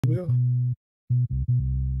we go.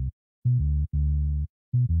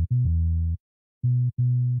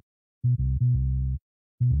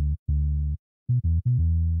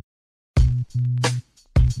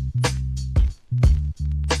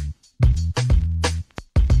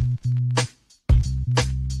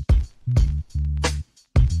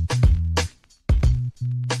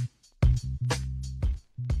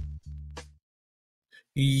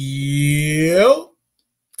 Yo,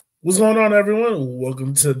 what's going on, everyone?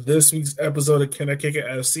 Welcome to this week's episode of Can I Kick It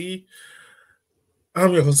FC.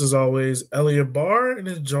 I'm your host, as always, Elliot Barr,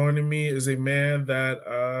 and joining me is a man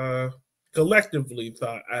that collectively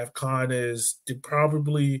thought AFCON is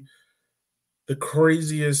probably the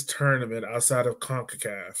craziest tournament outside of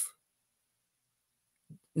CONCACAF.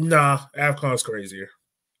 Nah, AFCON's crazier.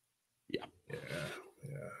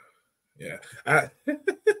 Yeah.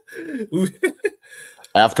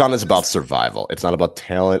 AFCON is about survival. It's not about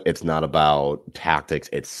talent. It's not about tactics.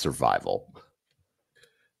 It's survival.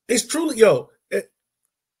 It's truly, it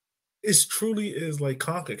truly is like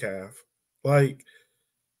CONCACAF. Like,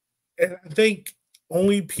 and I think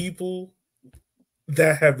only people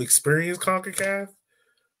that have experienced CONCACAF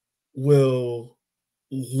will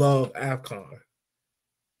love AFCON.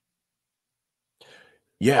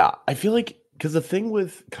 Yeah, I feel like because the thing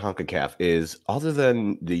with CONCACAF is, other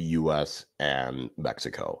than the US and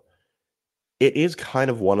Mexico, it is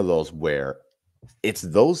kind of one of those where it's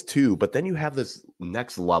those two, but then you have this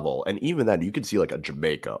next level. And even then, you can see like a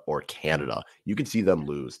Jamaica or Canada, you can see them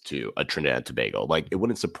lose to a Trinidad and Tobago. Like, it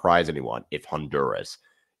wouldn't surprise anyone if Honduras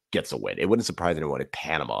gets a win. It wouldn't surprise anyone if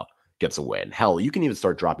Panama gets a win. Hell, you can even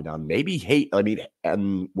start dropping down. Maybe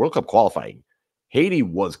and World Cup qualifying, Haiti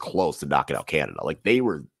was close to knocking out Canada. Like, they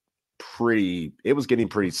were it was getting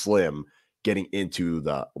pretty slim getting into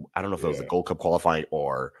I don't know if it was the Gold Cup qualifying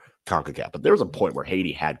or CONCACAF, but there was a point where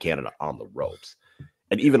Haiti had Canada on the ropes.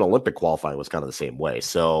 And even Olympic qualifying was kind of the same way.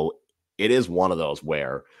 So it is one of those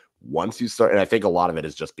where once you start, and I think a lot of it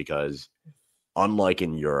is just because, unlike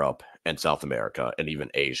in Europe and South America and even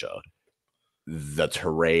Asia, the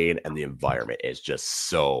terrain and the environment is just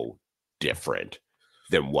so different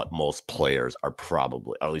than what most players are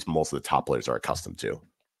probably, or at least most of the top players are accustomed to.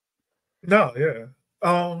 No, yeah.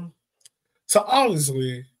 So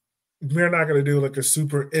obviously, we're not going to do like a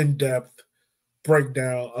super in-depth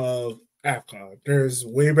breakdown of AFCON. There's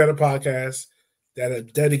way better podcasts that are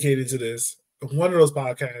dedicated to this. One of those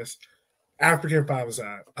podcasts, African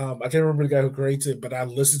Five-A-Side. I can't remember the guy who creates it, but I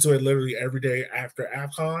listen to it literally every day after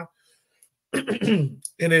AFCON. And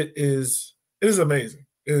it is amazing.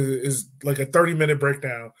 It is like a 30-minute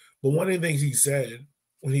breakdown. But one of the things he said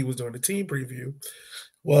when he was doing the team preview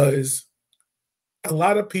was a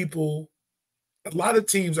lot of teams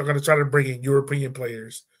are going to try to bring in European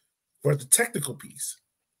players for the technical piece.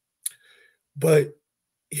 But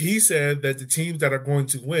he said that the teams that are going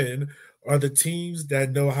to win are the teams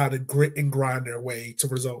that know how to grit and grind their way to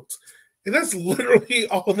results. And that's literally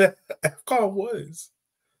all that AFCON was.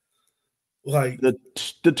 Like,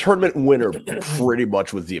 the tournament winner pretty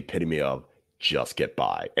much was the epitome of just get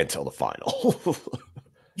by until the final.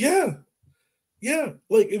 Yeah.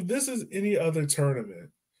 Like, if this is any other tournament,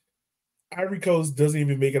 Ivory Coast doesn't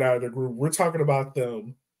even make it out of the group. We're talking about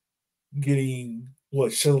them getting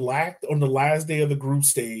shellacked on the last day of the group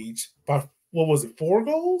stage by 4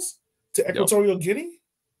 goals to Equatorial Guinea?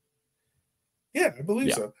 Yeah, I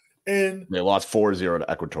believe so. And they lost 4-0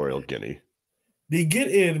 to Equatorial Guinea. They get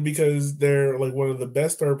in because they're like one of the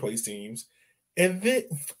best third place teams, and then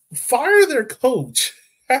fire their coach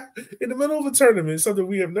in the middle of a tournament, something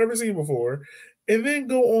we have never seen before, and then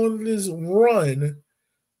go on this run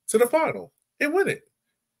to the final and win it.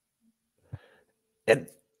 And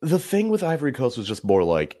the thing with Ivory Coast was just more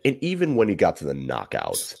like, and even when he got to the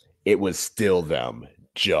knockouts, it was still them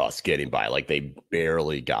just getting by. Like, they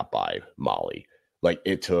barely got by Mali. Like,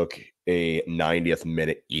 it took a 90th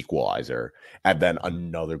minute equalizer and then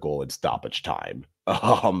another goal in stoppage time.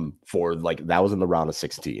 For like, that was in the round of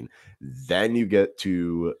 16. Then you get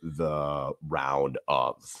to the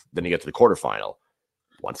quarterfinal.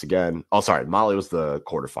 Once again, Mali was the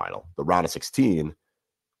quarterfinal. The round of 16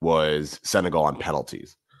 was Senegal on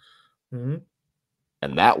penalties. Mm-hmm.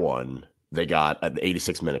 And that one, they got an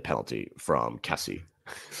 86-minute penalty from Kessie.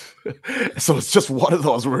 So it's just one of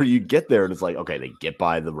those where you get there and it's like, okay, they get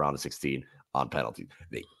by the round of 16 on penalties.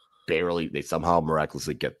 They somehow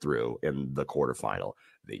miraculously get through in the quarterfinal.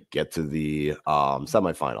 They get to the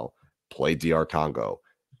semifinal, play DR Congo,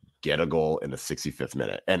 get a goal in the 65th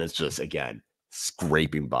minute. And it's just, again,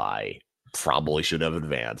 scraping by, probably should have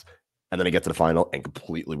advanced. And then they get to the final and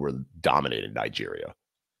completely were dominated Nigeria.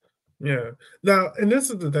 Yeah. Now, and this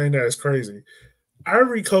is the thing that is crazy.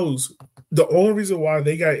 Ivory Coast, the only reason why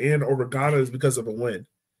they got in over Ghana is because of a win.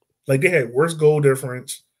 Like they had worse goal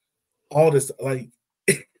difference, all this like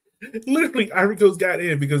literally Ivory Coast got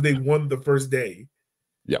in because they won the first day.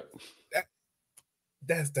 Yep.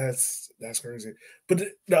 That's crazy. But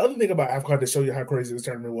the other thing about AFCON to show you how crazy this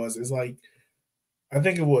tournament was is like I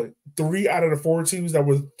think it was 3 out of the 4 teams that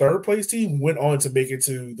were third place team went on to make it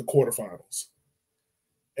to the quarterfinals.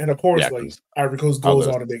 And of course, like Ivory Coast goes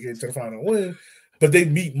on to make it to the final win, but they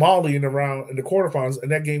meet Mali in the quarterfinals, and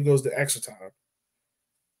that game goes to extra time.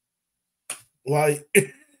 Like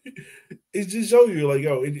it just shows you, like,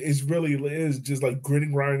 yo, it's really is just like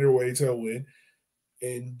gritting, grinding your way to a win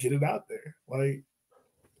and get it out there. Like,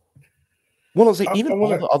 well, I'll say even all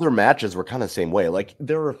the other matches were kind of the same way. Like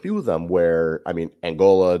there were a few of them where I mean,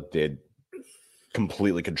 Angola did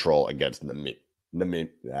completely control against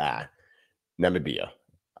Namibia.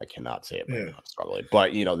 I cannot say it, but I'm struggling.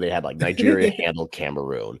 But you know, they had like Nigeria handled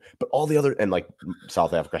Cameroon, but all the other and like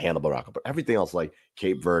South Africa handled Morocco, but everything else like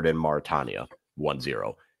Cape Verde and Mauritania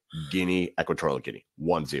 1-0, Guinea, Equatorial Guinea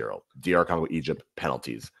 1-0, DR Congo, Egypt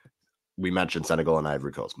penalties. We mentioned Senegal and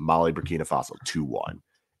Ivory Coast, Mali, Burkina Faso 2-1.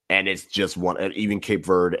 And it's just one, and even Cape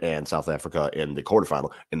Verde and South Africa in the quarterfinal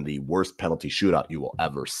in the worst penalty shootout you will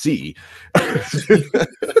ever see. No,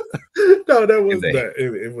 that was bad.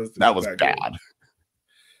 That was bad. Good.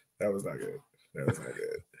 That was not good. That was not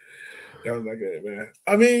good. That was not good, man.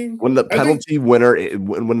 I mean, when the penalty when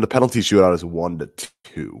the penalty shootout is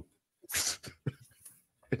 1-2.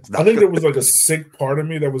 I think there was like a sick part of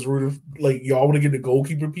me that was rooting like y'all want to get the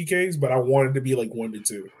goalkeeper PKs, but I wanted to be like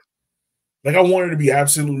 1-2. Like I wanted to be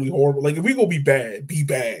absolutely horrible. Like if we go be bad, be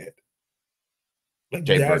bad. Like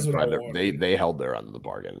that's what I wanted. They held their end of the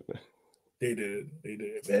bargain. They did.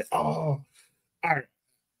 Man. Oh, all right.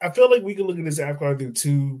 I feel like we can look at this AFCON through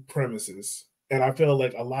 2 premises. And I feel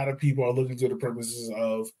like a lot of people are looking through the premises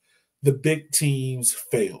of the big teams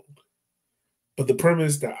failed. But the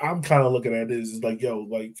premise that I'm kind of looking at is like, yo,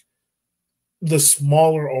 like the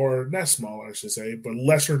smaller or not smaller, I should say, but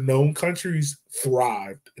lesser known countries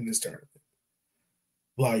thrived in this tournament.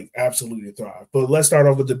 Like absolutely thrived. But let's start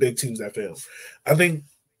off with the big teams that failed. I think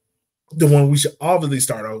the one we should obviously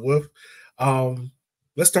start off with,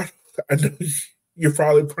 let's start. I know you're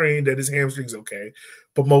probably praying that his hamstring's okay,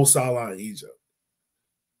 but Mo Salah and Egypt.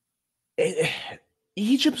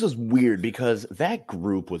 Egypt was weird because that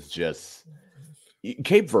group was just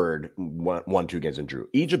Cape Verde won 2 games and drew.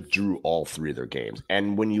 Egypt drew all 3 of their games.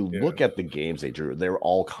 And when you look at the games they drew, they were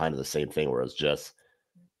all kind of the same thing where it's just,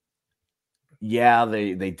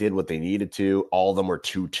 they did what they needed to. All of them were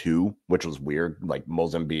 2-2, which was weird. Like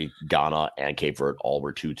Mozambique, Ghana, and Cape Verde all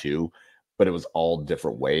were 2-2. But it was all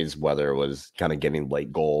different ways, whether it was kind of getting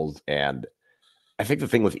late goals. And I think the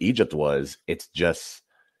thing with Egypt was it's just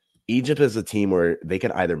Egypt is a team where they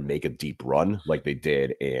can either make a deep run like they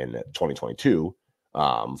did in 2022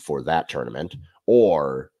 for that tournament,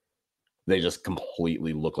 or they just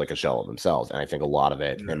completely look like a shell of themselves. And I think a lot of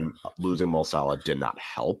it, and losing Mo Salah did not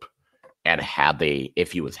help. And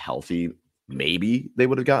if he was healthy, maybe they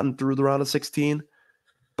would have gotten through the round of 16.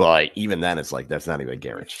 But even then, it's like that's not even a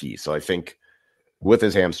guarantee. So I think with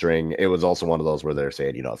his hamstring, it was also one of those where they're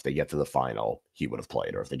saying, you know, if they get to the final, he would have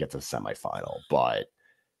played, or if they get to the semifinal. But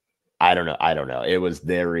I don't know. It was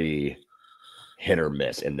very hit or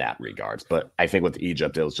miss in that regards. But I think with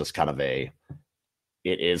Egypt, it was just kind of it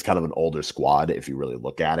is kind of an older squad if you really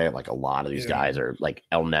look at it. Like a lot of these guys are like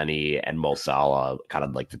El Neni and Mo Salah, kind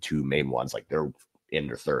of like the 2 main ones. Like they're in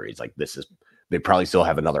their 30s. Like they probably still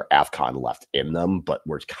have another AFCON left in them, but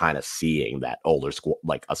we're kind of seeing that older squad,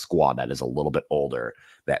 like a squad that is a little bit older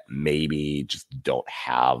that maybe just don't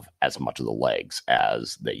have as much of the legs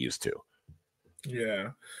as they used to.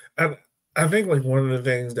 Yeah. I think like one of the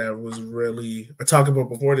things that was really I talked about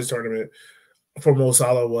before this tournament for Mo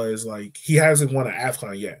Salah was like he hasn't won an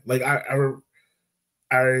AFCON yet. Like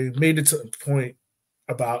I made it to a point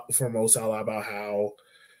for Mo Salah about how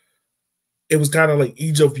it was kind of like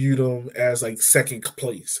Egypt viewed him as like second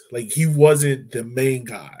place. Like he wasn't the main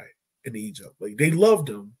guy in Egypt. Like they loved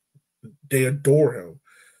him, they adore him,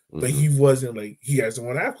 but he wasn't like he hasn't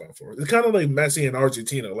won AFCON for it. It's kind of like Messi in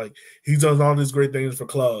Argentina. Like he's done all these great things for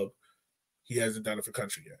club, he hasn't done it for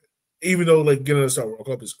country yet. Even though like getting us to World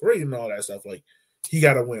Cup is great and all that stuff, like he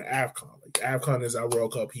got to win AFCON. Like AFCON is our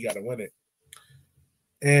World Cup, he got to win it.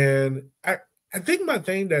 And I think my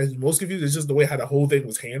thing that is most confused is just the way how the whole thing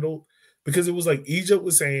was handled. Because it was like Egypt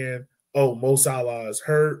was saying, oh, Mo Salah is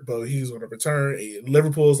hurt, but he's going to return. And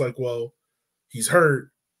Liverpool's like, well, he's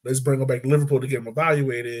hurt. Let's bring him back to Liverpool to get him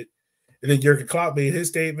evaluated. And then Jurgen Klopp made his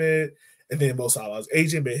statement. And then Mo Salah's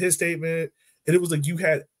agent made his statement. And it was like you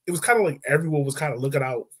had it was kind of like everyone was kind of looking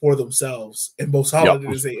out for themselves, and Mo Salah Yep.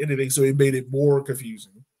 didn't say anything, so it made it more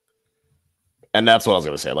confusing. And that's what I was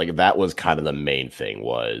going to say. Like, that was kind of the main thing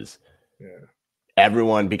was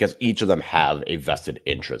everyone, because each of them have a vested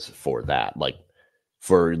interest for that. Like,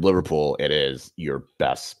 for Liverpool, it is your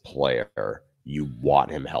best player. You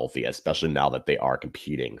want him healthy, especially now that they are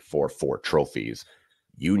competing for 4 trophies.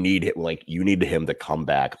 You need it, like, you need him to come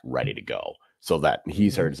back ready to go so that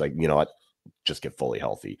he's heard, it's like, you know what, just get fully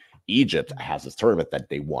healthy. Egypt has this tournament that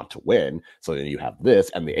they want to win. So then you have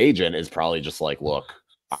this, and the agent is probably just like, look,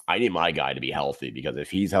 I need my guy to be healthy, because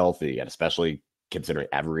if he's healthy, and especially considering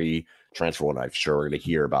every transfer one, I'm sure we're going to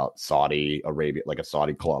hear about Saudi Arabia, like a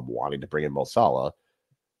Saudi club wanting to bring in Mo Salah.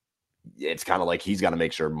 It's kind of like he's got to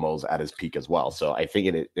make sure Mo's at his peak as well. So I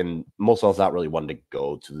think and Mo Salah's not really one to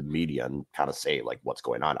go to the media and kind of say like what's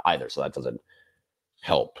going on either. So that doesn't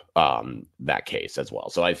help that case as well.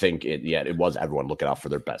 So I think it was everyone looking out for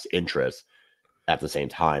their best interests. At the same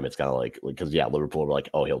time, it's kind of like, because Liverpool were like,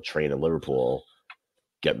 oh, he'll train in Liverpool,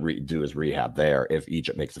 do his rehab there. If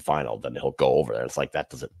Egypt makes the final, then he'll go over there. It's like, that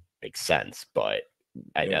doesn't make sense. But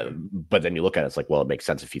but then you look at it, it's like, well, it makes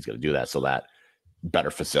sense if he's going to do that, so that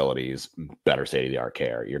better facilities, better state-of-the-art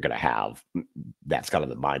care you're going to have. That's kind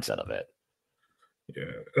of the mindset of it. Yeah,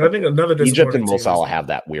 and I think another Egypt and Mo Salah have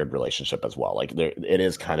that weird relationship as well. Like, it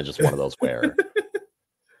is kind of just one of those where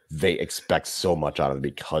they expect so much out of him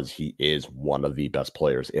because he is one of the best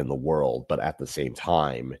players in the world. But at the same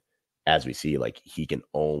time, as we see, like, he can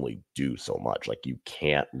only do so much. Like, you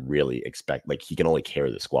can't really expect, like, he can only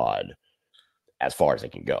carry the squad as far as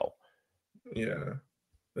it can go. Yeah.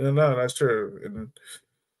 No, that's true. And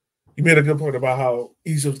you made a good point about how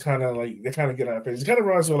Egypt kind of like, they kind of get out of phase. It kind of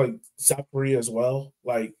reminds me of like South Korea as well.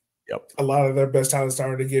 Like, a lot of their best talent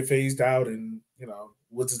starting to get phased out, and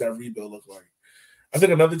what does that rebuild look like? I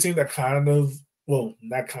think another team that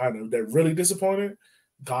that really disappointed,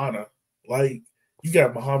 Ghana. Like, you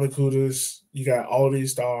got Mohamed Kudus, you got all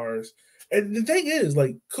these stars, and the thing is,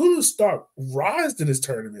 like, Kudus start rised in this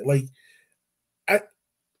tournament. Like,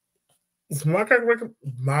 from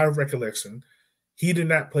my recollection, he did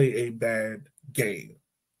not play a bad game.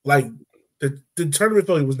 Like, the tournament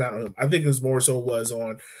failure was not on him. I think it was more so was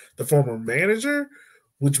on the former manager,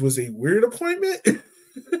 which was a weird appointment.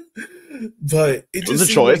 But it just was a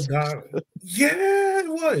choice. Like it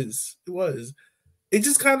was. It was. It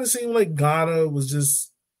just kind of seemed like Ghana was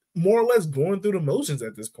just more or less going through the motions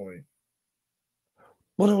at this point.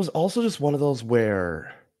 Well, it was also just one of those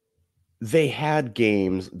where they had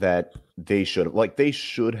games that they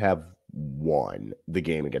should have won the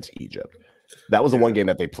game against Egypt. That was the one game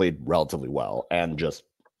that they played relatively well and just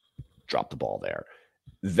dropped the ball there.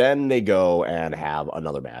 Then they go and have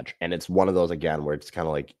another match, and it's one of those again where it's kind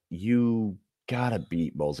of like, you gotta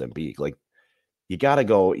beat Mozambique. Like, you gotta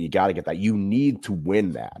get that. You need to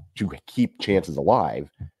win that to keep chances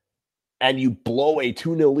alive. And you blow a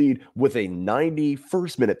 2-0 lead with a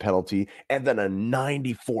 91st minute penalty and then a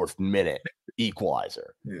 94th minute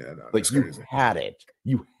equalizer. Yeah, no, like, you crazy. had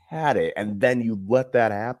it, and then you let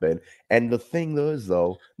that happen. And the thing is,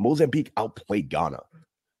 though, Mozambique outplayed Ghana.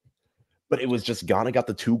 But it was just Ghana got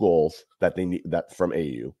the 2 goals that they need, that from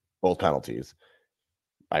AU, both penalties.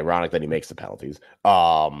 Ironic that he makes the penalties.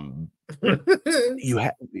 You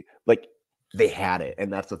had, like, they had it,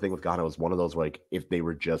 and that's the thing with Ghana. It was one of those, like, if they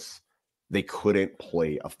were just, they couldn't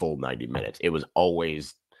play a full 90 minutes. It was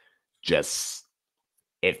always just,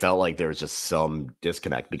 it felt like there was just some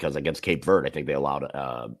disconnect, because against Cape Verde, I think they allowed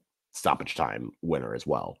a stoppage time winner as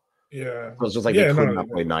well. Yeah. So it was just like, they could not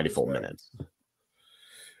play 90 full minutes.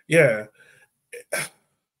 Yeah.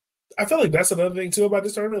 I feel like that's another thing too about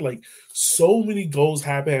this tournament. Like, so many goals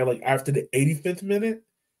happen like after the 85th minute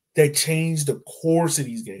that changed the course of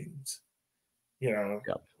these games.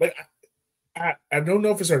 Like, I don't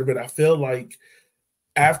know for certain, but I feel like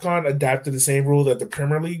AFCON adapted the same rule that the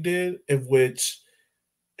Premier League did, in which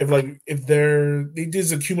they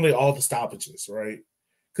just accumulate all the stoppages, right?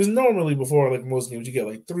 Because normally before, like most games, you get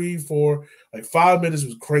like 3, 4, like 5 minutes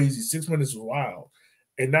was crazy, 6 minutes was wild.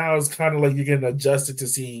 And now it's kind of like you're getting adjusted to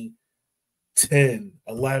seeing 10,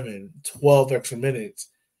 11, 12 extra minutes.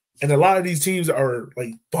 And a lot of these teams are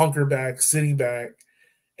like bunker back, sitting back.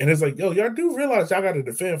 And it's like, yo, y'all do realize y'all got to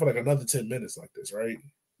defend for like another 10 minutes like this, right?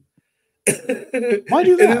 Why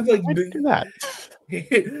do that? Why do that?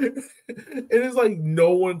 And it's like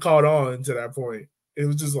no one caught on to that point. It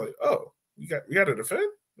was just like, oh, we got to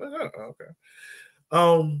defend? Oh,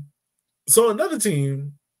 okay. So another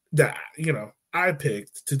team that, I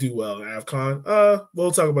picked to do well in AFCON,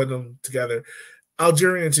 we'll talk about them together.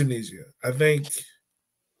 Algeria and Tunisia. I think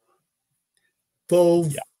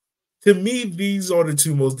both To me, these are the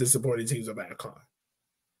two most disappointing teams of AFCON.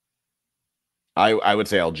 I would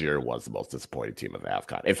say Algeria was the most disappointing team of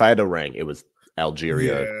AFCON. If I had to rank, it was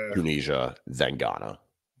Algeria, Tunisia, then Ghana.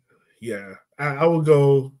 Yeah, I would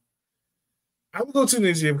go. I would go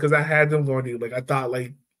Tunisia because I had them going to. Like I thought,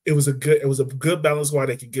 like it was a good balanced squad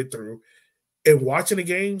they could get through. And watching the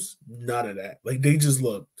games, none of that. Like they just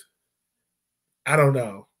looked. I don't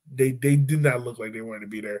know. They did not look like they wanted to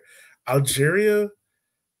be there. Algeria,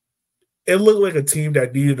 it looked like a team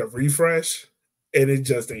that needed a refresh, and it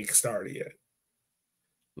just ain't started yet.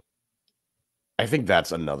 I think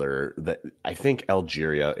that's another that I think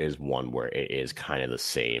Algeria is one where it is kind of the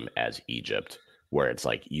same as Egypt, where it's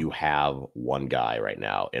like you have one guy right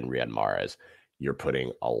now in Riyad Mahrez, you're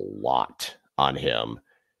putting a lot on him.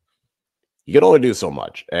 You can only do so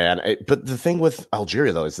much, but the thing with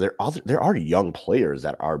Algeria though is there are young players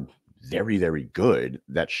that are very very good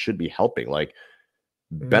that should be helping. Like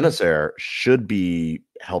Benacer should be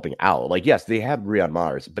helping out. Like, yes, they have Riyad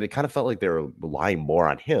Mahrez, but it kind of felt like they were relying more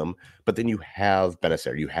on him. But then you have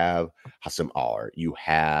Benacer, you have Hassim Aouar, you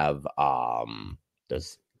have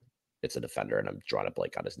it's a defender, and I'm drawing a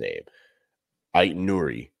blank on his name. Ait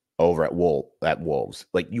Nouri over at Wolves.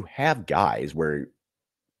 Like, you have guys where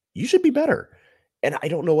you should be better. And I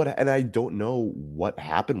don't know what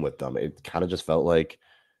happened with them. It kind of just felt like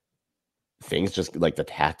things just like the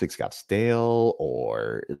tactics got stale,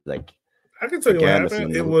 or like I can tell you what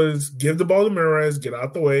happened. It was give the ball to Mahrez, get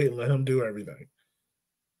out the way, and let him do everything.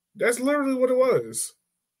 That's literally what it was.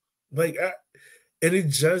 Like, and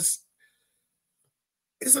it's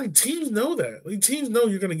like teams know that. Like teams know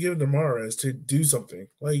you're going to give them to Mahrez to do something.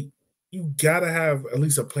 Like you got to have at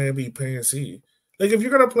least a plan B, plan C. Like if you're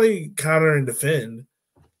going to play counter and defend,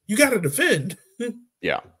 you got to defend.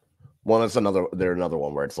 Yeah. Well, that's another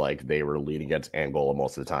one where it's like they were leading against Angola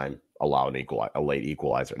most of the time, allowing a late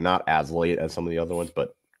equalizer. Not as late as some of the other ones,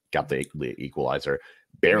 but got the equalizer.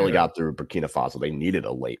 Barely got through Burkina Faso. They needed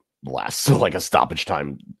a late like a stoppage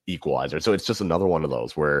time equalizer. So it's just another one of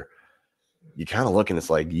those where you kind of look and it's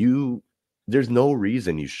like there's no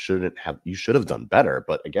reason you should have done better.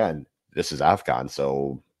 But again, this is AFCON,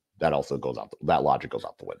 so that also goes out. That logic goes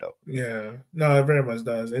out the window. Yeah, no, it very much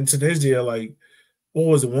does. And Tunisia, like, what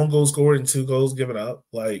was it? 1 goal scored and 2 goals given up.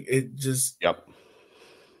 Like it just,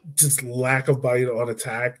 just lack of bite on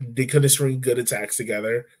attack. They couldn't string good attacks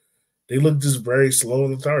together. They looked just very slow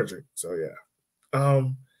and lethargic. So yeah,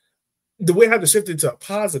 the way I had to shift it to a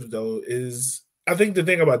positive though is I think the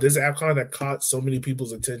thing about this AFCON that caught so many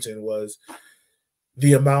people's attention was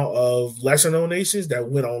the amount of lesser known nations that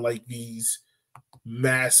went on like these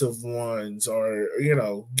massive runs, or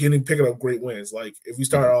picking up great wins. Like if we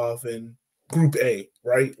start off in Group A,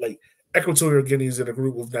 right? Like Equatorial Guinea is in a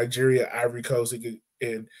group with Nigeria, Ivory Coast,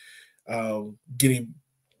 and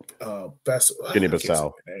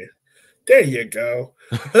Guinea-Bissau. There you go.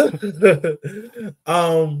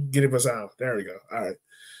 Guinea-Bissau. There we go. All right.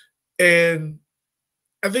 And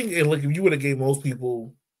I think, if you would have gave most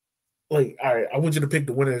people, like, all right, I want you to pick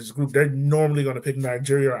the winner of this group, they're normally going to pick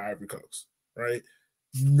Nigeria or Ivory Coast, right?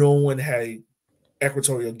 No one had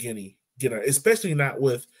Equatorial Guinea, especially not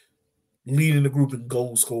with leading the group in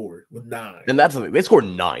goals scored with 9. And that's the thing. They scored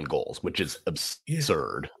 9 goals, which is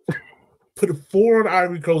absurd. Yeah. Put 4 on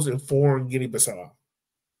Ivory Coast and 4 on Guinea-Bissau.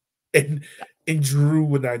 And drew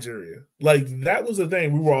with Nigeria. Like, that was the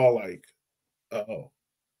thing. We were all like, oh,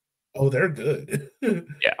 they're good.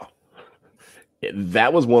 Yeah.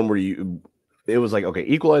 That was one where it was like, okay,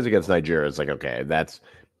 equalize against Nigeria. It's like, okay, and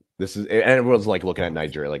everyone's like looking at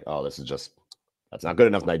Nigeria like, oh, that's not good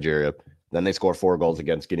enough, Nigeria. Then they score 4 goals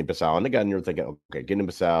against Guinea-Bissau. And again, you're thinking, okay,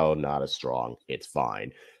 Guinea-Bissau, not as strong. It's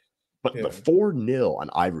fine. But the 4-0 on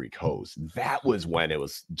Ivory Coast, that was when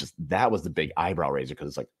that was the big eyebrow raiser, because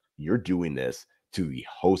it's like, you're doing this to the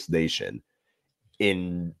host nation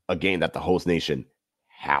in a game that the host nation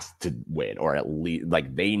has to win, or at least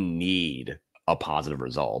like they need a positive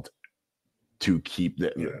result to keep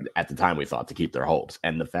at the time we thought to keep their hopes.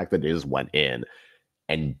 And the fact that they just went in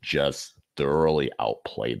and just thoroughly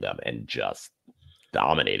outplayed them and just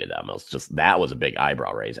dominated them, that was a big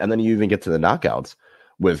eyebrow raise. And then you even get to the knockouts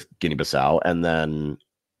with Guinea-Bissau, and then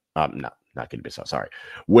not Guinea-Bissau, sorry.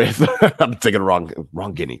 With I'm thinking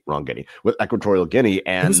wrong Guinea. With Equatorial Guinea,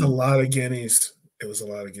 and it was a lot of Guineas.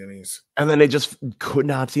 And then they just could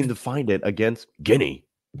not seem to find it against Guinea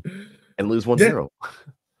and lose 1-0.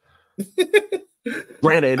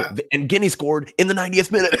 Granted, and Guinea scored in the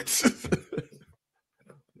 90th minute.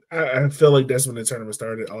 I feel like that's when the tournament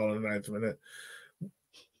started, all in the 9th minute.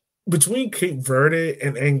 Between Cape Verde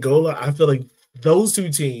and Angola, I feel like those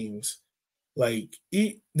two teams Like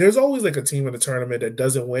there's always like a team in the tournament that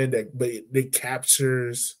doesn't win that, but it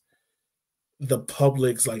captures the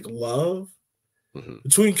public's like love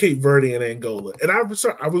between Cape Verde and Angola. And I was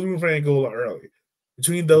rooting for Angola early.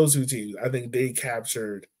 Between those two teams, I think they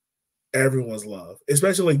captured everyone's love,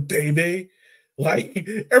 especially like Bebe. Like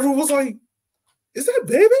everyone was like, "Is that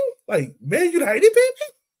Bebe? Like Man United,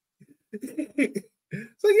 baby?"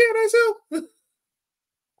 It's like, yeah, that's him.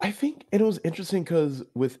 I think it was interesting because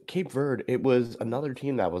with Cape Verde, it was another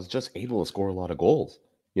team that was just able to score a lot of goals.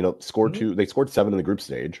 You know, scored Mhm. two. They scored 7 in the group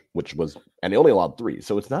stage, which was, and they only allowed 3.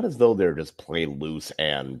 So it's not as though they're just playing loose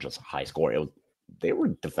and just high scoring. It was, they were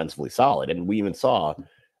defensively solid, and we even saw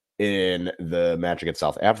in the match against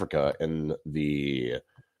South Africa in the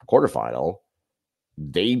quarterfinal,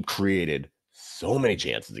 they created so many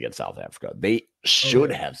chances against South Africa. They Oh should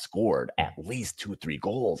yeah, have scored at least 2 or 3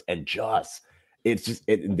 goals, and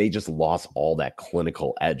they just lost all that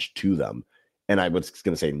clinical edge to them. And I was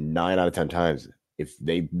going to say 9 out of 10 times, if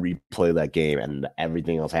they replay that game and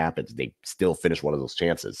everything else happens, they still finish one of those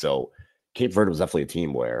chances. So Cape Verde was definitely a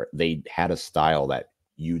team where they had a style that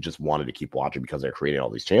you just wanted to keep watching because they're creating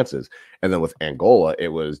all these chances. And then with Angola, it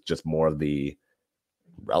was just more of the,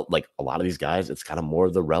 like a lot of these guys, it's kind of more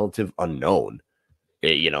of the relative unknown.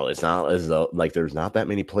 It's not as though like there's not that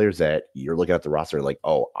many players that you're looking at the roster and like,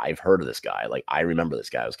 oh, I've heard of this guy. Like I remember this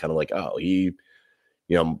guy. It was kind of like, oh,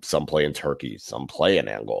 some play in Turkey, some play in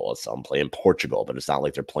Angola, some play in Portugal, but it's not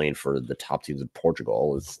like they're playing for the top teams in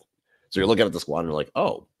Portugal. So you're looking at the squad and you're like,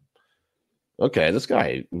 oh, okay, this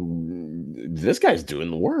guy's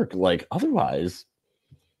doing the work. Like otherwise,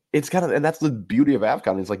 it's kind of, and that's the beauty of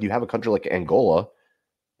AFCON. It's like you have a country like Angola.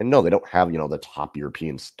 And no, they don't have, the top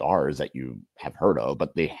European stars that you have heard of,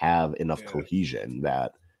 but they have enough yeah, cohesion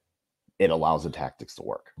that it allows the tactics to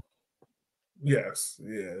work. yes,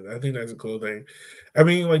 yeah. I think that's a cool thing. I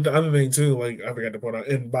mean, like the other thing too, like I forgot to point out.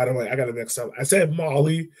 And by the way, I got to mix up. I said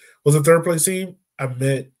Mali was a third place team. I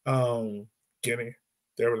meant Guinea.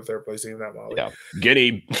 They were the third place team, not Mali. Yeah.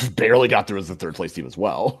 Guinea barely got through as the third place team as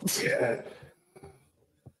well. Yeah.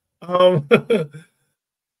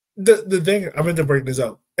 The thing I meant to break this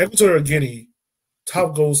up. Equatorial Guinea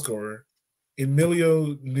top goal scorer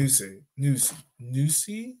Emilio Nusi.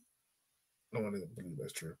 I want to believe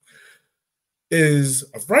that's true. Is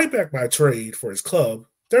a right back by trade for his club.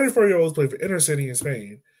 34-year-olds play for Intercity in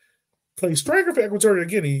Spain. Plays striker for Equatorial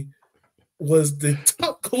Guinea. Was the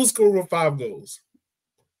top goal scorer with 5 goals.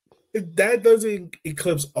 If that doesn't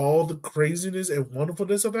eclipse all the craziness and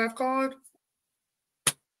wonderfulness of AFCON,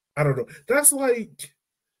 I don't know. That's like,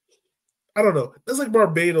 I don't know. That's like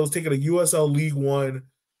Barbados taking a USL League One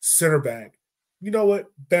center back. You know what?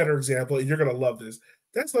 Better example, and you're gonna love this.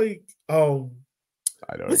 That's like, I know what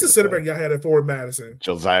what's you're the gonna center say. back y'all had at Forward Madison?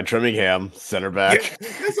 Josiah Trimmingham, center Yeah, back,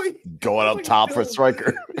 that's like going that's up like top for him.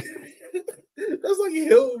 striker. That's like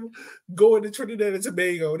him going to Trinidad and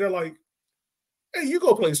Tobago. They're like, hey, you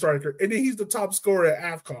go play striker. And then he's the top scorer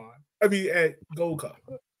at AFCON. I mean, at Gold Cup.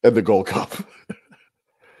 And the Gold Cup.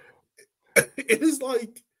 It is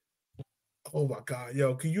like, oh my God,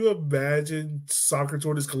 yo, can you imagine soccer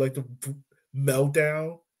tournament collective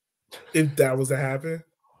meltdown if that was to happen?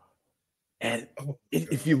 And Oh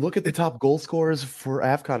if you look at the top goal scorers for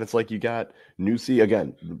AFCON, it's like you got Nusi,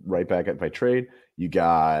 again, right back by trade. You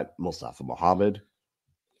got Mustafa Mohammed,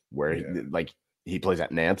 where he plays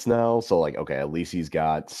at Nantes now. So like, okay, at least he's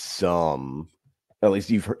got some. At least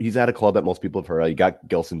he's at a club that most people have heard of. You got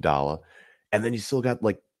Gilson Dalla, and then you still got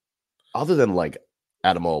like, other than like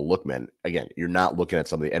Adamola Lookman. Again, you're not looking at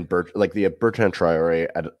somebody and the Bertrand Traore,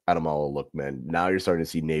 Adamola Lookman. Now you're starting to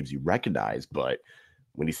see names you recognize, but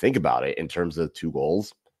when you think about it, in terms of 2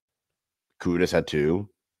 goals, Kudus had 2,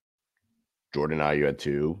 Jordan Ayew had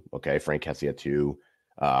 2. Okay, Frank Kessie had 2.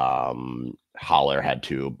 Haller had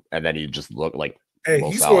 2, and then you just look like hey,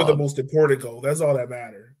 Mo he scored the Salah. most important goal. That's all that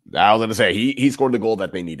mattered. I was going to say he scored the goal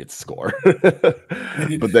that they needed to score,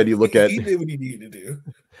 but then you look at He did what he needed to do.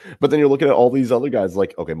 But then you're looking at all these other guys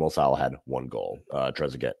like, okay, Mo Salah had 1 goal,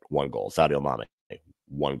 Trezeguet 1 goal, Sadio Mane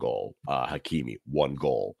 1 goal, Hakimi 1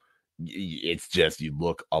 goal. It's just you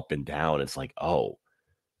look up and down. It's like, oh,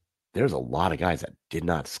 there's a lot of guys that did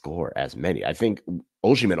not score as many. I think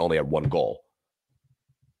Osimhen only had 1 goal,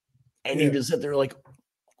 and you just sit there like,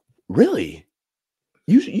 really?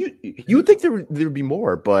 You would think there'd be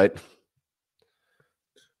more, but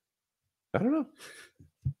I don't know.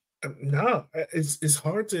 No, it's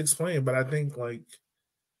hard to explain, but I think like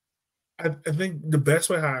I think the best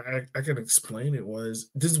way how I can explain it was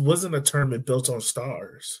this wasn't a tournament built on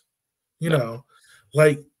stars. You No. know,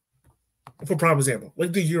 like for prime example,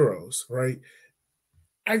 like the Euros, right?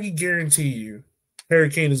 I can guarantee you Harry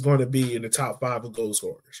Kane is going to be in the top 5 of goal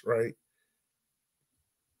scorers, right?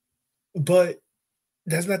 But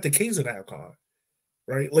that's not the case in AFCON,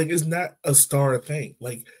 right? Like, it's not a star thing.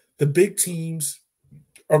 Like, the big teams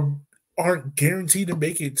aren't guaranteed to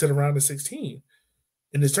make it to the round of 16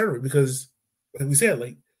 in this tournament because, like we said,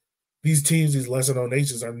 like, these teams, these lesser known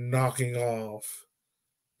nations are knocking off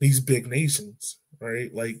these big nations,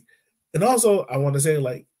 right? Like, and also I want to say,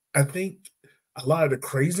 like, I think a lot of the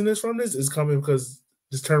craziness from this is coming because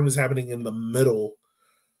this tournament is happening in the middle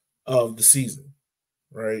of the season,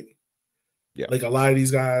 right? Yeah. Like, a lot of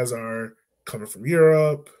these guys are coming from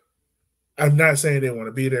Europe. I'm not saying they want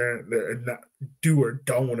to be there, they're not do or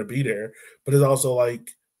don't want to be there, but it's also like,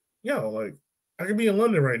 like, I could be in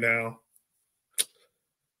London right now.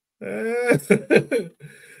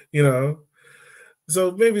 you know,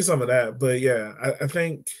 so maybe some of that, but yeah, I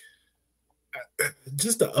think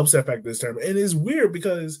just the upset factor this time, and it's weird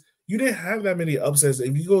because you didn't have that many upsets.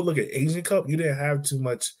 If you go look at Asian Cup, you didn't have too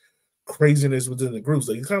much craziness within the groups.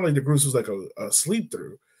 Like, it's kind of like the groups was like a sleep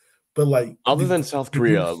through, but like other than South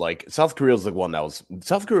Korea, like South Korea was the one that was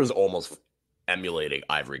South Korea was almost emulating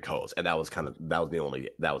Ivory Coast, and that was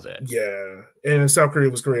it. Yeah, and South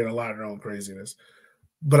Korea was creating a lot of their own craziness.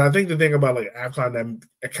 But I think the thing about like AFCON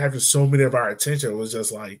that captured so many of our attention was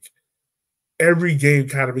just like every game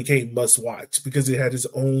kind of became must watch because it had its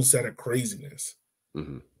own set of craziness.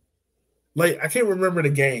 Mm-hmm. Like, I can't remember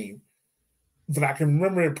the game, but I can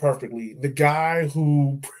remember it perfectly. The guy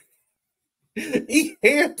who he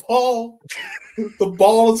handballed the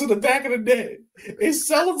balls in the back of the net and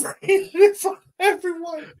celebrated in front of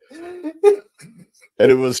everyone.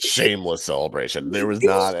 And it was shameless celebration. There was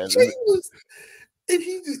not shameless. And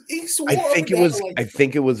he swore. I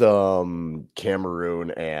think it was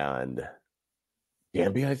Cameroon and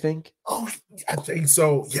Gambia, I think. Oh, I think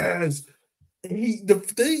so. Yes. And the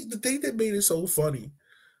thing that made it so funny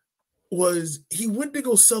was he went to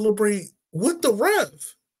go celebrate with the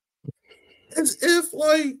ref. As if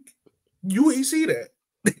like you ain't see that.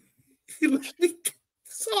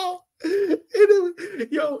 So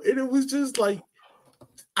and it was just like,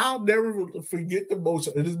 I'll never forget the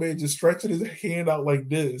motion of this man just stretching his hand out like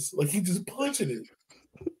this, like he just punching it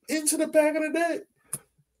into the back of the net.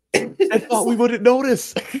 I thought we wouldn't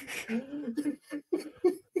notice.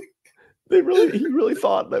 He really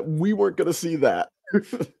thought that we weren't going to see that.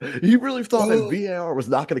 He really thought that VAR was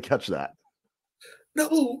not going to catch that.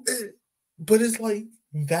 No, but it's like,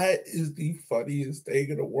 that is the funniest thing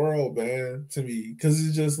in the world, man, to me, because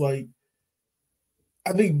it's just like,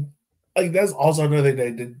 I think, like, that's also another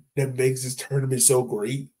thing that makes this tournament so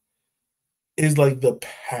great is like the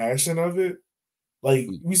passion of it. Like,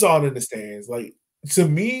 we saw it in the stands. Like, to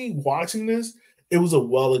me, watching this, it was a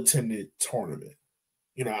well-attended tournament.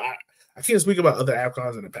 I can't speak about other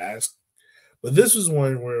AFCONs in the past, but this was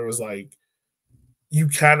one where it was like, you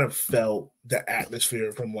kind of felt the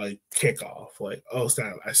atmosphere from like kickoff. Like, oh,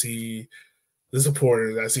 snap, I see the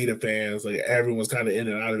supporters, I see the fans, like everyone's kind of in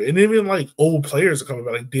and out of it. And even like old players are coming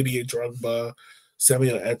back, like Didier Drogba,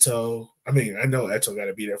 Samuel Eto'o. I mean, I know Eto'o got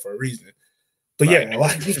to be there for a reason. But yeah,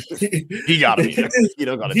 like he got to be there. You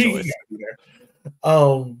don't got a choice. He got to be there.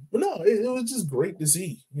 But no, it was just great to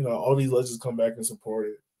see, all these legends come back and support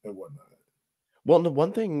it and whatnot. Well, the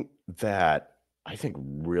one thing that I think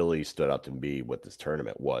really stood out to me with this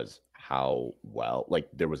tournament was how well, like,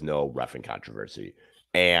 there was no reffing controversy,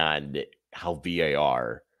 and how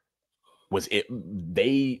VAR was it.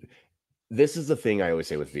 This is the thing I always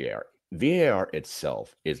say with VAR. VAR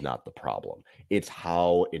itself is not the problem. It's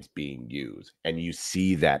how it's being used. And you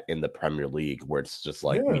see that in the Premier League, where it's just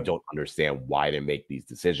like, we don't understand why they make these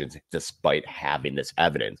decisions despite having this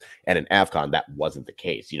evidence. And in AFCON, that wasn't the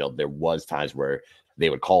case. There was times where they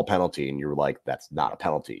would call a penalty and you were like, that's not a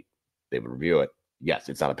penalty. They would review it. Yes,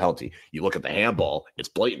 it's not a penalty. You look at the handball, it's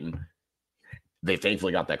blatant. They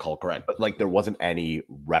thankfully got that call correct, but like, there wasn't any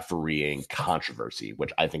refereeing controversy,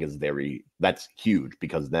 which I think is that's huge,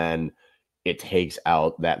 because then it takes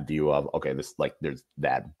out that view of, okay, this, like, there's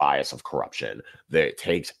that bias of corruption. That it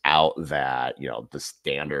takes out that, the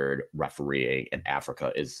standard refereeing in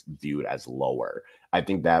Africa is viewed as lower. I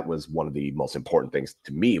think that was one of the most important things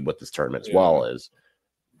to me with this tournament as well, is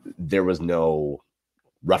there was no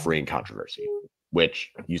refereeing controversy,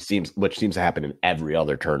 which seems to happen in every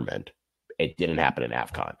other tournament. It didn't happen in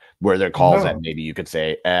AFCON, where there are calls that maybe you could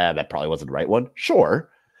say, that probably wasn't the right one. Sure.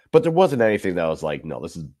 But there wasn't anything that was like, no,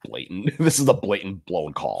 this is blatant. This is a blatant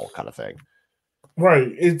blown call kind of thing.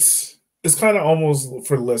 Right. It's kind of almost,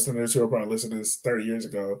 for listeners who are probably listening to this 30 years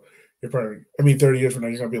ago, 30 years from now,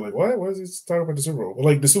 you're going to be like, what is he talking about the Super Bowl? Well,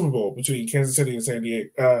 like the Super Bowl between Kansas City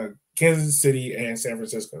and San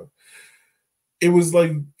Francisco. it was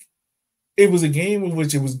like it was a game in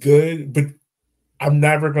which it was good, but I'm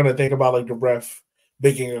never gonna think about like the ref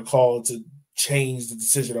making a call to change the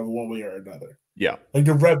decision of one way or another. Yeah. Like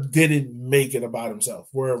the ref didn't make it about himself.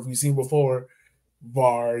 Where we've seen before,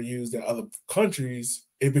 VAR used in other countries,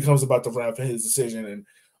 it becomes about the ref and his decision, and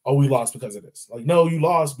oh, we lost because of this. Like, no, you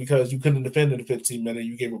lost because you couldn't defend in the 15 minute.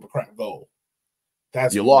 You gave up a crap goal.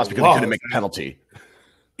 That's you what lost you because you couldn't make a penalty.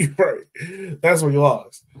 Right. That's where you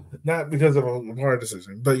lost, not because of a hard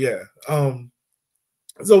decision. But yeah, that's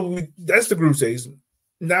the group stage.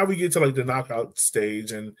 Now we get to like the knockout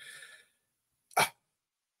stage, and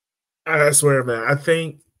I swear, man, I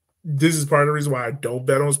think this is part of the reason why I don't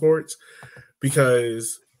bet on sports,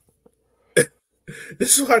 because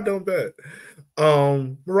this is why I don't bet.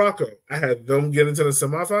 Morocco, I had them get into the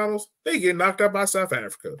semifinals. They get knocked out by South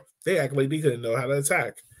Africa. They act like they couldn't know how to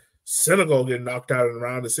attack. Senegal getting knocked out in the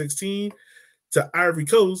round of 16 to Ivory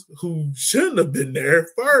Coast, who shouldn't have been there,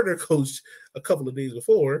 fired their coach a couple of days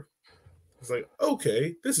before. It's like,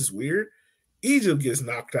 okay, this is weird. Egypt gets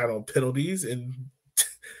knocked out on penalties, and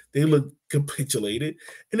they look capitulated.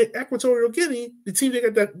 And then Equatorial Guinea, the team that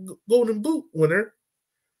got that golden boot winner,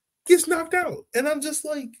 gets knocked out. And I'm just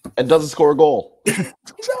like... And doesn't score a goal.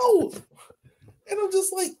 No! And I'm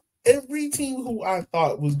just like, every team who I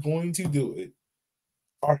thought was going to do it,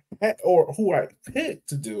 or who I picked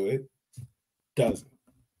to do it, doesn't.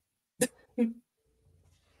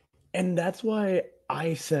 And that's why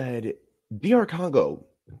I said DR Congo,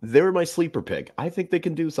 they were my sleeper pick. I think they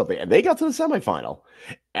can do something. And they got to the semifinal.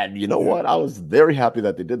 And you know what? I was very happy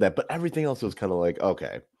that they did that. But everything else was kind of like,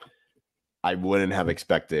 okay, I wouldn't have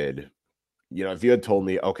expected, if you had told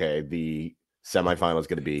me, okay, the semifinal is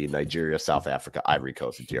going to be Nigeria, South Africa, Ivory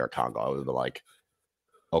Coast, and DR Congo, I would have been like,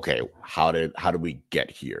 okay, how did we get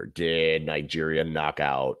here? Did Nigeria knock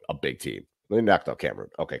out a big team? They knocked out Cameroon.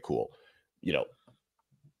 Okay, cool.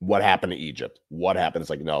 What happened to Egypt? What happened? It's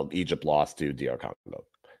like, no, Egypt lost to DR Congo.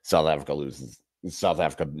 South Africa loses. South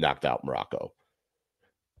Africa knocked out Morocco.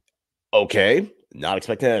 Okay, not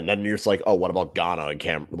expecting that. And then you're just like, oh, what about Ghana and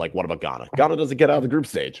Cameroon? Like, what about Ghana? Ghana doesn't get out of the group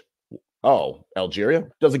stage. Oh, Algeria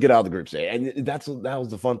doesn't get out of the group stage. And that was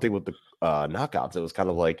the fun thing with the knockouts. It was kind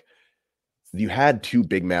of like you had two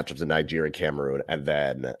big matchups in Nigeria and Cameroon, and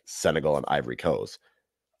then Senegal and Ivory Coast.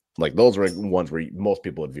 Like, those were ones where most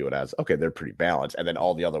people would view it as, okay, they're pretty balanced. And then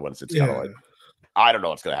all the other ones, it's kind of like, I don't know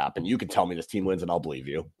what's going to happen. You can tell me this team wins and I'll believe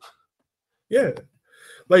you. Yeah.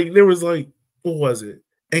 Like, there was like, what was it?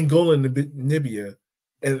 Angola and Namibia.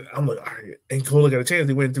 And I'm like, all right, Angola got a chance.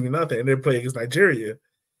 They went through nothing. And they're playing against Nigeria.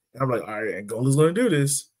 And I'm like, all right, Angola's going to do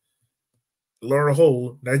this. Learn a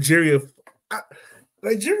hold. Nigeria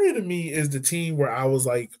to me is the team where I was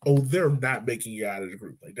like, oh, they're not making you out of the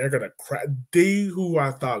group. Like, they're going to crack. They who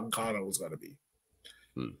I thought Ghana was going to be.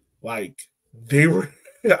 Like, they were,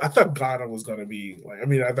 I thought Ghana was going to be,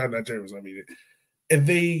 I thought Nigeria was going to be there. And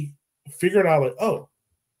they figured out, like, oh,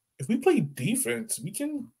 if we play defense, we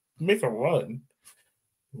can make a run.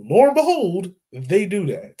 Lo and behold, they do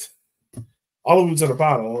that. All the way to the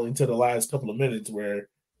final, into the last couple of minutes where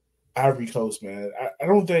Ivory Coast, man, I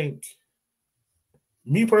don't think,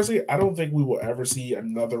 me personally, I don't think we will ever see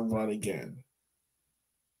another run again.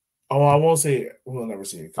 Oh, I won't say we'll never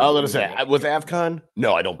see it. I was going to say, with AFCON,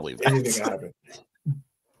 no, I don't believe that. Anything can happen.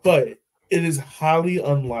 But it is highly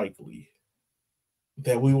unlikely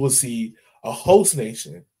that we will see a host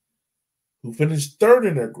nation who finished third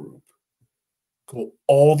in their group go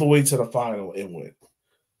all the way to the final and win.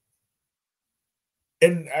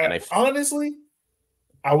 And honestly,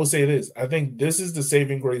 I would say this. I think this is the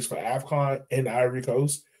saving grace for AFCON and Ivory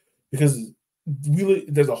Coast, because really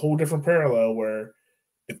there's a whole different parallel where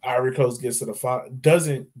if Ivory Coast gets to the final,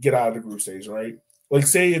 doesn't get out of the group stage, right? Like,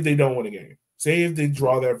 say if they don't win a game, say if they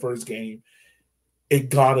draw their first game,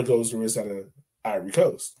 Ghana goes through instead of Ivory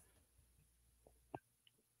Coast.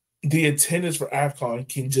 The attendance for AFCON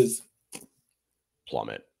can just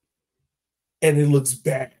plummet. And it looks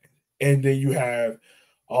bad. And then you have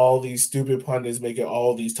all these stupid pundits making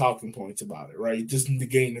all these talking points about it, right? Just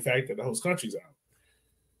negating the fact that the host country's out.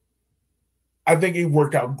 I think it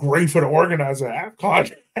worked out great for the organizer of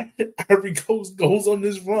AFCON. Ivory Coast goes on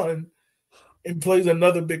this run and plays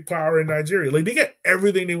another big power in Nigeria. Like, they got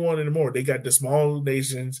everything they wanted and more. They got the small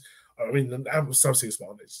nations. I'm some say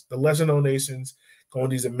small nations. The lesser-known nations going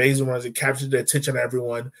these amazing runs and capture the attention of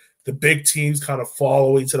everyone. The big teams kind of fall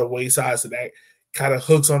away to the wayside, so that kind of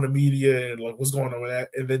hooks on the media and like what's going on with that.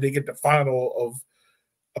 And then they get the final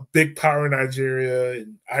of a big power in Nigeria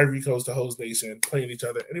and Ivory Coast, the host nation, playing each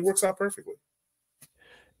other, and it works out perfectly.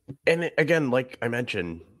 And again, like I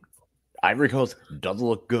mentioned, Ivory Coast doesn't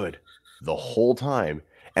look good the whole time.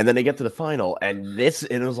 And then they get to the final, and it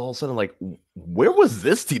was all of a sudden like, where was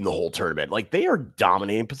this team the whole tournament? Like, they are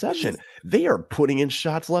dominating possession. They are putting in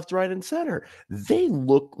shots left, right, and center. They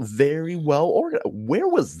look very well organized. Where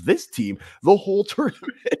was this team the whole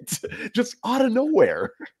tournament? Just out of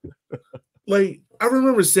nowhere. Like, I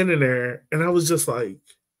remember sitting there, and I was just like,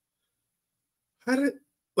 how did,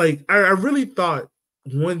 like, I really thought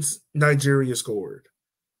once Nigeria scored,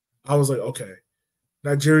 I was like, okay,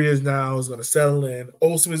 Nigeria is now is going to settle in.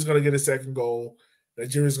 Osman is going to get a second goal.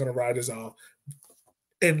 Nigeria is going to ride us off.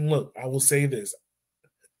 And look, I will say this.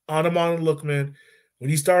 Anaman Lookman, when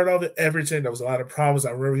he started off at Everton, there was a lot of problems.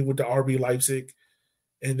 I remember he went to RB Leipzig,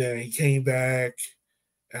 and then he came back.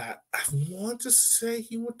 I want to say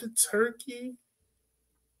he went to Turkey.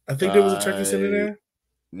 I think there was a Turkey center there.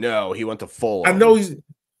 No, he went to Fulham. I know he's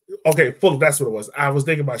 – okay, Fulham, that's what it was. I was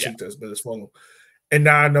thinking about Besiktas, but it's Fulham. And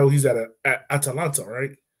now I know he's at Atalanta,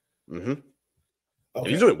 right? Mm-hmm. Okay.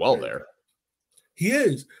 He's doing well there. He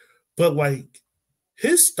is. But, like,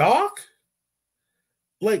 his stock,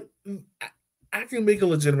 like, I can make a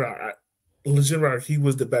legitimate he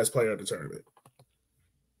was the best player of the tournament.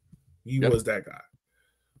 He was that guy.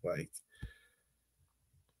 Like,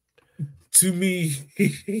 to me,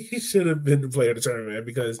 he should have been the player of the tournament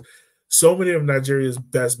because so many of Nigeria's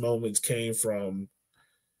best moments came from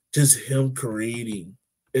just him creating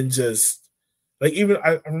and just like even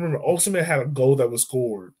I remember Osimhen had a goal that was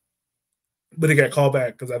scored, but it got called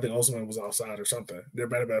back because I think Osimhen was offside or something. There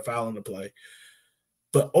might have been a foul in the play.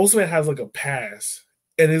 But Osimhen has like a pass,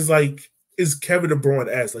 and it's like it's Kevin De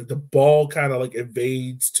Bruyne-esque. Like the ball kind of like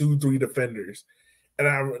evades 2-3 defenders. And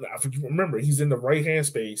I remember he's in the right-hand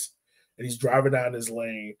space and he's driving down his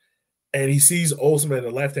lane and he sees Osimhen in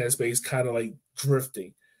the left-hand space kind of like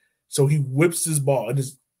drifting. So he whips his ball, and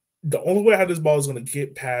the only way how this ball is going to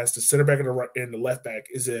get past the center back and the left back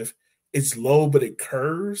is if it's low, but it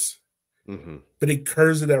curves. Mm-hmm. But it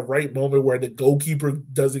curves at that right moment where the goalkeeper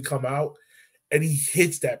doesn't come out, and he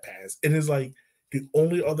hits that pass. And it's like the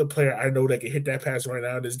only other player I know that can hit that pass right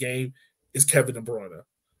now in this game is Kevin De Bruyne.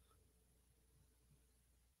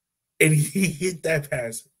 And he hit that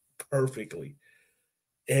pass perfectly.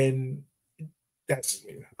 And that's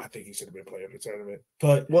me. I think he should have been playing the tournament.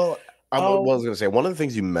 But I was going to say, one of the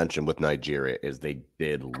things you mentioned with Nigeria is they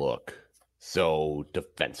did look so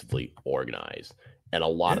defensively organized. And a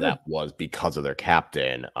lot of that was because of their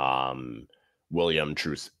captain, William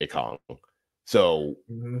Troost-Ekong. So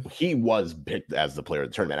he was picked as the player of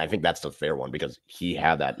the tournament. I think that's the fair one because he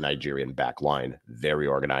had that Nigerian back line very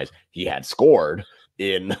organized. He had scored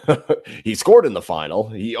he scored in the final.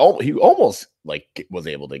 He almost like was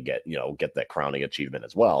able to get that crowning achievement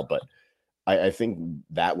as well. But I think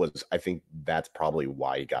that's probably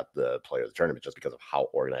why he got the player of the tournament, just because of how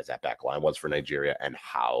organized that back line was for Nigeria and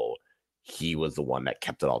how he was the one that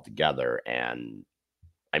kept it all together. And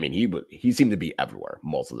I mean, he seemed to be everywhere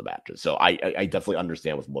most of the matches. So I definitely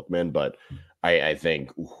understand with Lookman, but I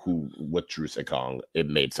think with Troost-Ekong, it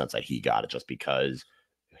made sense that he got it just because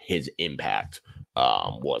his impact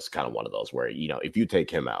was kind of one of those where, if you take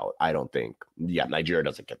him out, I don't think, Nigeria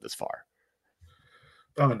doesn't get this far.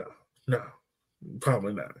 Oh, no,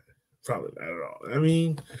 probably not at all. I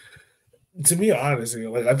mean, to me, honestly,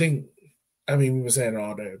 like, we were saying it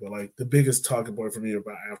all day, but like the biggest talking point for me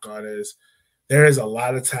about AFCON is there is a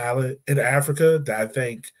lot of talent in Africa that I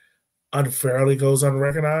think unfairly goes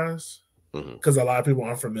unrecognized because a lot of people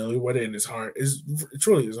aren't familiar with it, and it's hard. It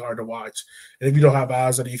truly is hard to watch. And if you don't have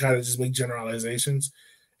eyes on it, you kind of just make generalizations.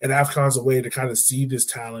 And AFCON's a way to kind of see this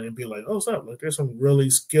talent and be like, oh, stop, like there's some really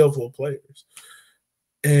skillful players.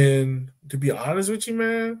 And to be honest with you,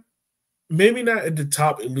 man, maybe not at the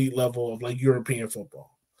top elite level of like European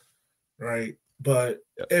football, right? But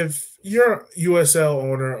if you're a USL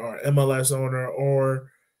owner or MLS owner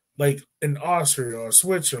or like in Austria or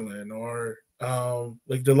Switzerland or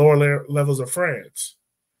like the lower levels of France,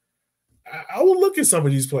 I will look at some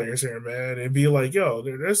of these players here, man, and be like, yo,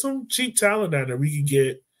 there's some cheap talent out there we can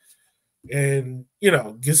get and,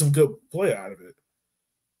 get some good play out of it.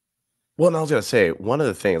 Well, and I was going to say, one of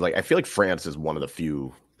the things, like, I feel like France is one of the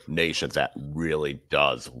few nations that really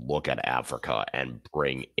does look at Africa and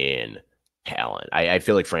bring in talent. I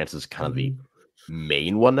feel like France is kind of the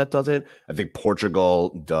main one that does it. I think Portugal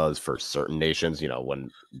does for certain nations,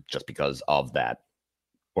 just because of that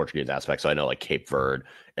Portuguese aspect. So I know like Cape Verde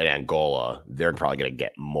and Angola, they're probably going to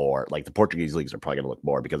get more. Like the Portuguese leagues are probably going to look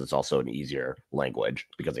more because it's also an easier language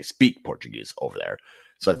because they speak Portuguese over there.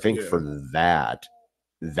 So I think for that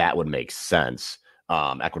would make sense.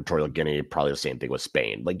 Equatorial Guinea, probably the same thing with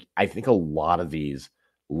Spain. Like I think a lot of these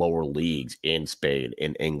lower leagues in Spain,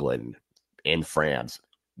 in England, in France,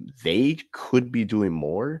 they could be doing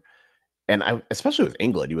more. And especially with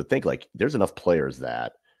England, you would think like there's enough players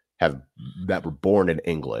that were born in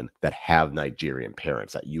England that have Nigerian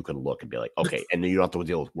parents that you can look and be like, okay, and then you don't have to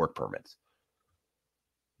deal with work permits.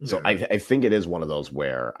 So I think it is one of those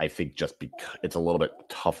where I think just because it's a little bit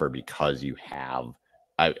tougher because you have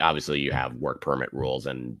obviously you have work permit rules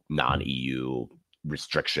and non-EU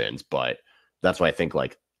restrictions, but that's why I think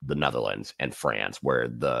like the Netherlands and France where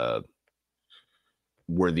the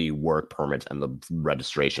work permits and the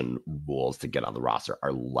registration rules to get on the roster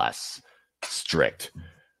are less strict.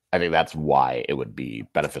 I think that's why it would be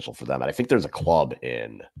beneficial for them. And I think there's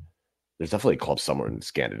definitely a club somewhere in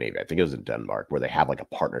Scandinavia. I think it was in Denmark where they have like a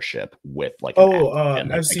partnership with like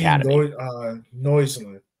FC academy.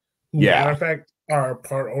 Noiseland. Who, matter of fact, are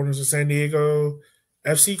part owners of San Diego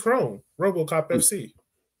FC Chrome, RoboCop FC.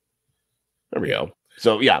 There we go.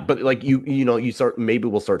 So yeah, but like maybe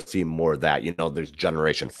we'll start seeing more of that. There's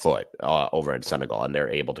Generation Foot over in Senegal, and they're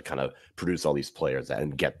able to kind of produce all these players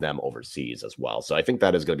and get them overseas as well. So I think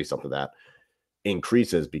that is going to be something that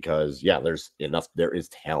increases because there is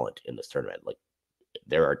talent in this tournament. Like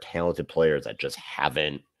there are talented players that just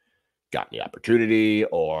haven't gotten the opportunity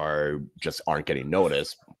or just aren't getting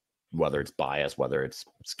noticed, whether it's bias, whether it's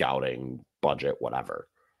scouting, budget, whatever.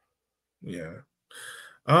 Yeah.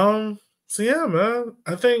 So yeah, man,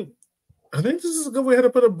 I think this is a good way to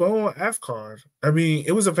put a bow on AFCON. I mean,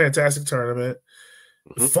 it was a fantastic tournament,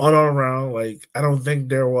 fun all around. Like, I don't think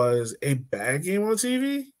there was a bad game on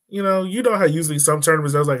TV. You know how usually some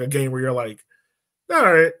tournaments there's like a game where you're like,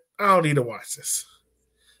 all right, I don't need to watch this.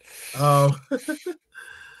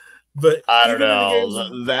 But I don't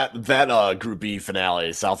know that Group B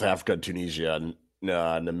finale, South Africa, Tunisia,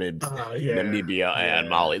 Namibia, and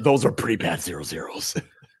Mali. Those are pretty bad 0-0s.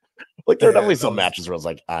 Like there are definitely some matches where I was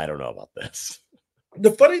like, I don't know about this. The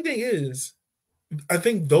funny thing is, I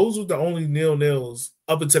think those were the only 0-0s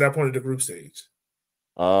up until that point of the group stage.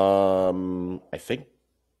 I think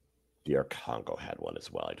DR Congo had one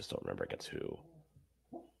as well. I just don't remember against who.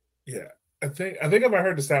 Yeah, I think if I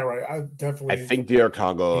heard the stat right, I think DR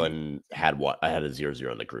Congo had what? I had a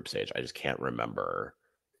 0-0 in the group stage. I just can't remember.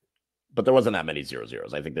 But there wasn't that many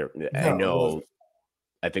 0-0s. I think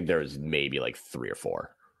I think there was maybe like 3 or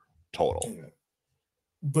 4 total. Yeah.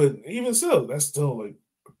 But even so, that's still like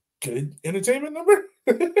good entertainment number.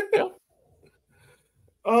 Yeah.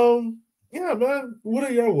 Yeah, man. What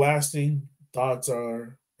are your lasting thoughts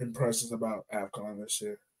or impressions about AFCON this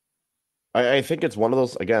year? I think it's one of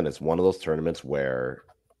those, again, it's one of those tournaments where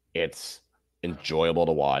it's enjoyable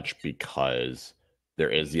to watch because there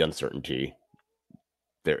is the uncertainty.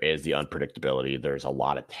 There is the unpredictability. There's a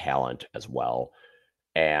lot of talent as well.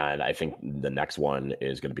 And I think the next one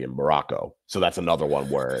is going to be in Morocco. So that's another one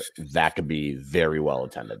where that could be very well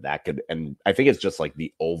attended. And I think it's just like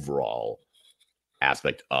the overall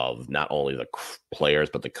aspect of not only the players,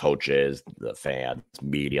 but the coaches, the fans,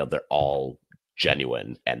 media, they're all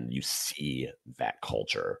genuine. And you see that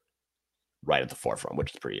culture right at the forefront,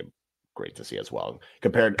 which is pretty great to see as well.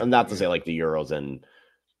 Compared, and not to say like the Euros and,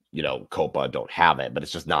 Copa don't have it, but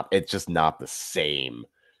it's just not the same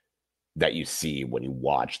that you see when you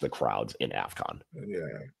watch the crowds in AFCON. Yeah.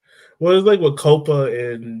 Well, it's like with Copa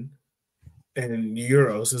and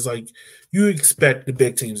Euros, it's like you expect the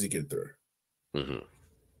big teams to get through. Mm-hmm.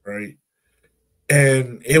 Right?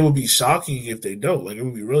 And it would be shocking if they don't. Like, it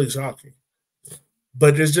would be really shocking.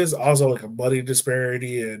 But there's just also like a money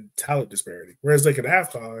disparity and talent disparity. Whereas like in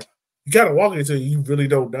AFCON, you gotta walk into it, you really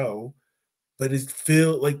don't know. But it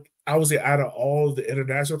feels like, I would say, out of all the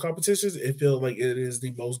international competitions, it feels like it is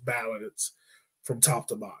the most balanced from top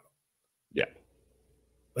to bottom. Yeah.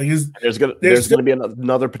 Like there's gonna be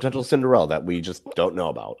another potential Cinderella that we just don't know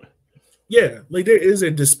about. Yeah, like there is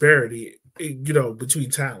a disparity,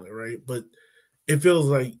 between talent, right? But it feels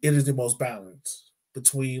like it is the most balanced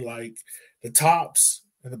between like the tops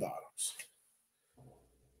and the bottoms.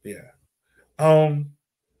 Yeah.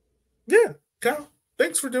 Yeah, Kyle,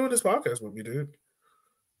 thanks for doing this podcast with me, dude.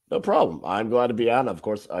 No problem. I'm glad to be on. Of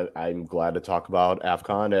course, I'm glad to talk about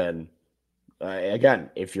AFCON. And again,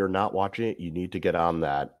 if you're not watching it, you need to get on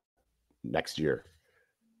that next year.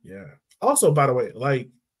 Yeah. Also, by the way, like,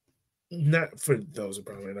 not for those who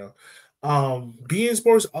probably know, beIN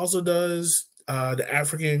Sports also does the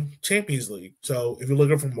African Champions League. So if you're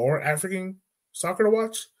looking for more African soccer to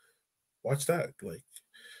watch that. Like,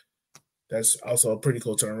 that's also a pretty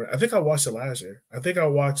cool tournament. I think I watched it last year. I think I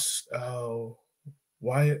watched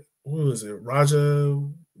what was it? Raja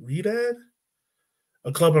Riyadh,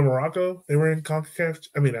 a club in Morocco. They were in CONCACAF.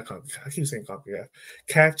 I mean, not CONCACAF. I keep saying CONCACAF.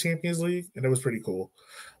 CAF Champions League, and it was pretty cool.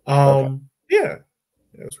 Okay. Yeah,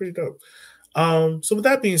 it was pretty dope. So with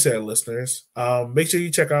that being said, listeners, make sure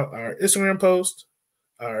you check out our Instagram post,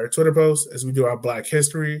 our Twitter post, as we do our Black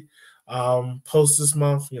History post this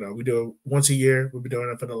month. You know, we do it once a year. We've been doing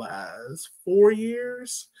it for the last 4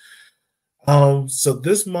 years. So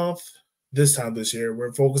this month, this time this year,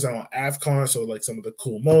 we're focusing on AFCON. So like some of the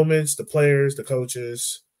cool moments, the players, the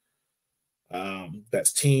coaches.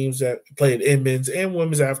 That's teams that played in men's and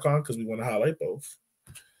women's AFCON because we want to highlight both.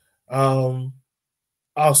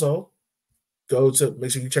 Also,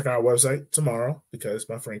 make sure you check out our website tomorrow because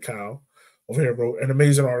my friend Kyle over here wrote an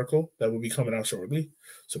amazing article that will be coming out shortly.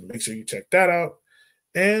 So make sure you check that out.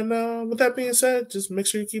 And with that being said, just make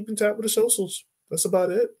sure you keep in touch with the socials. That's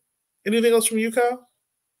about it. Anything else from you, Kyle?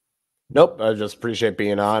 Nope. I just appreciate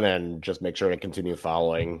being on and just make sure to continue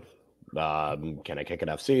following Can I Kick It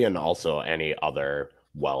FC and also any other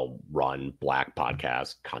well-run Black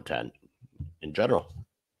podcast content in general.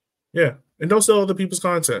 Yeah. And don't steal other people's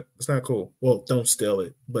content. It's not cool. Well, don't steal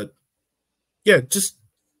it. But yeah, just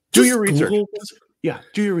do your research. Google. Yeah,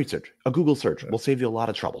 do your research. A Google search will save you a lot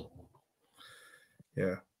of trouble.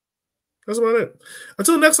 Yeah. That's about it.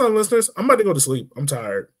 Until next time, listeners, I'm about to go to sleep. I'm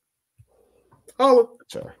tired. Holla.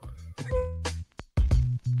 Sure.